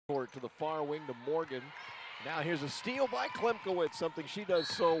To the far wing to Morgan. Now here's a steal by Klimkowitz, something she does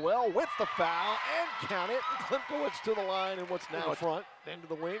so well with the foul and count it. Klimkowitz to the line and what's now front. Then to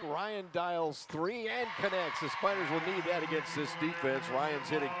the wing. Ryan dials three and connects. The Spiders will need that against this defense. Ryan's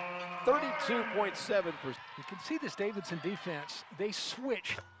hitting 32.7%. You can see this Davidson defense. They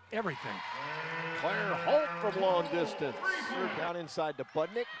switch everything. Claire Holt from long distance. Down inside to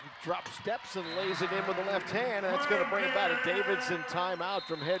Budnick, who drops steps and lays it in with the left hand. And that's going to bring about a Davidson timeout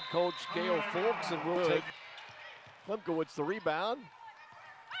from head coach Gail Folks, and we'll take Klimkowitz the rebound.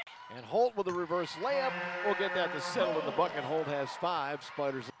 And Holt with a reverse layup. We'll get that to settle in the bucket. Holt has 5.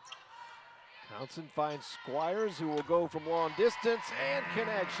 Spiders. Townsend finds Squires, who will go from long distance and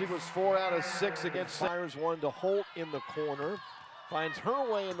connect. She was 4 out of 6 against Squires. 1 to Holt in the corner. Finds her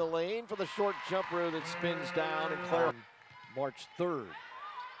way in the lane for the short jumper that spins down, and Claire March 3rd.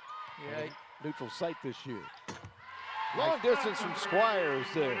 Yeah, neutral site this year. Long distance from Squires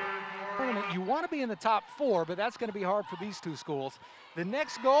there. You want to be in the top 4, but that's going to be hard for these two schools. The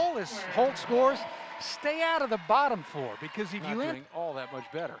next goal is Holt scores. Stay out of the bottom 4, because if you doing all that much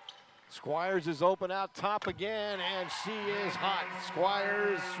better. Squires is open out top again, and she is hot.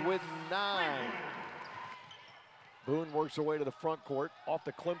 Squires with 9. Boone works her way to the front court, off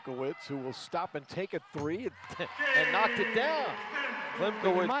to Klimkowitz, who will stop and take a 3 and knocked it down.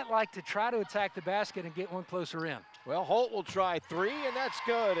 Klimkowitz might like to try to attack the basket and get one closer in. Well, Holt will try 3, and that's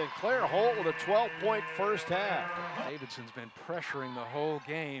good. And Claire Holt with a 12-point first half. Davidson's been pressuring the whole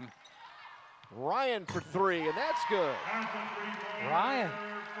game. Ryan for 3, and that's good. Ryan,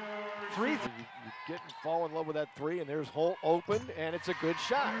 3. You get and fall in love with that 3, and there's Holt open, and it's a good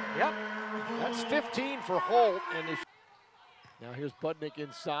shot. Yep. That's 15 for Holt. And now here's Budnick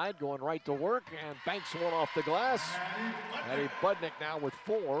inside, going right to work, and banks one off the glass. Addie Budnick now with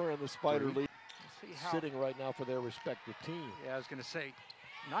 4, and the Spider lead sitting right now for their respective teams. Yeah, I was going to say,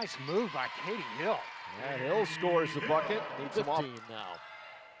 nice move by Katie Hill. And Hill scores the bucket. Needs 15 now.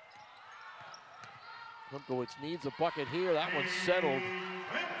 Klimkowitz needs a bucket here. That one's settled.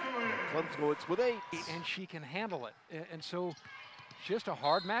 Klimkowitz with 8. And she can handle it. And so, just a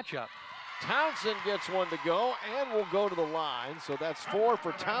hard matchup. Townsend gets one to go and will go to the line. So that's 4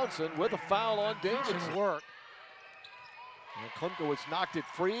 for Townsend with a foul on Davidson. Work. And Klimkowitz knocked it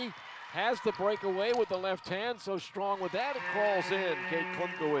free. Has the breakaway with the left hand. So strong with that, it crawls in. Kate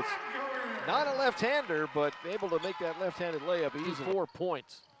Klimkowitz, not a left-hander, but able to make that left-handed layup. He's 4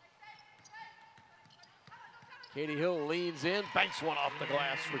 points. Katie Hill leans in, banks one off the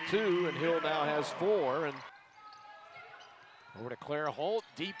glass for 2, and Hill now has 4. And over to Claire Holt,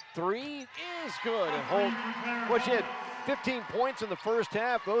 deep 3 is good. And Holt, she had 15 points in the first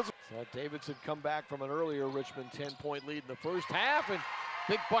half. Saw Davidson come back from an earlier Richmond 10-point lead in the first half, and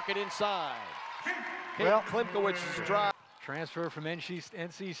big bucket inside. Well, Klimkowitz's drive. Transfer from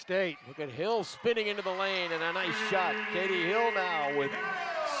NC State. Look at Hill spinning into the lane, and a nice shot. Katie Hill now with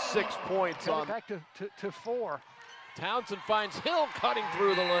 6 points on. Back to 4. Townsend finds Hill cutting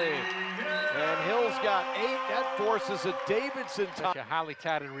through the lane. And Hill's got 8. That forces a Davidson Such a highly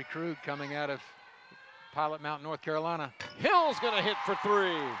touted recruit coming out of Pilot Mountain, North Carolina. Hill's going to hit for 3.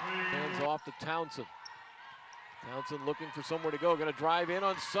 Hands off to Townsend. Townsend looking for somewhere to go. Going to drive in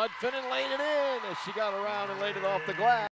on Sudfin and laid it in as she got around and laid it off the glass.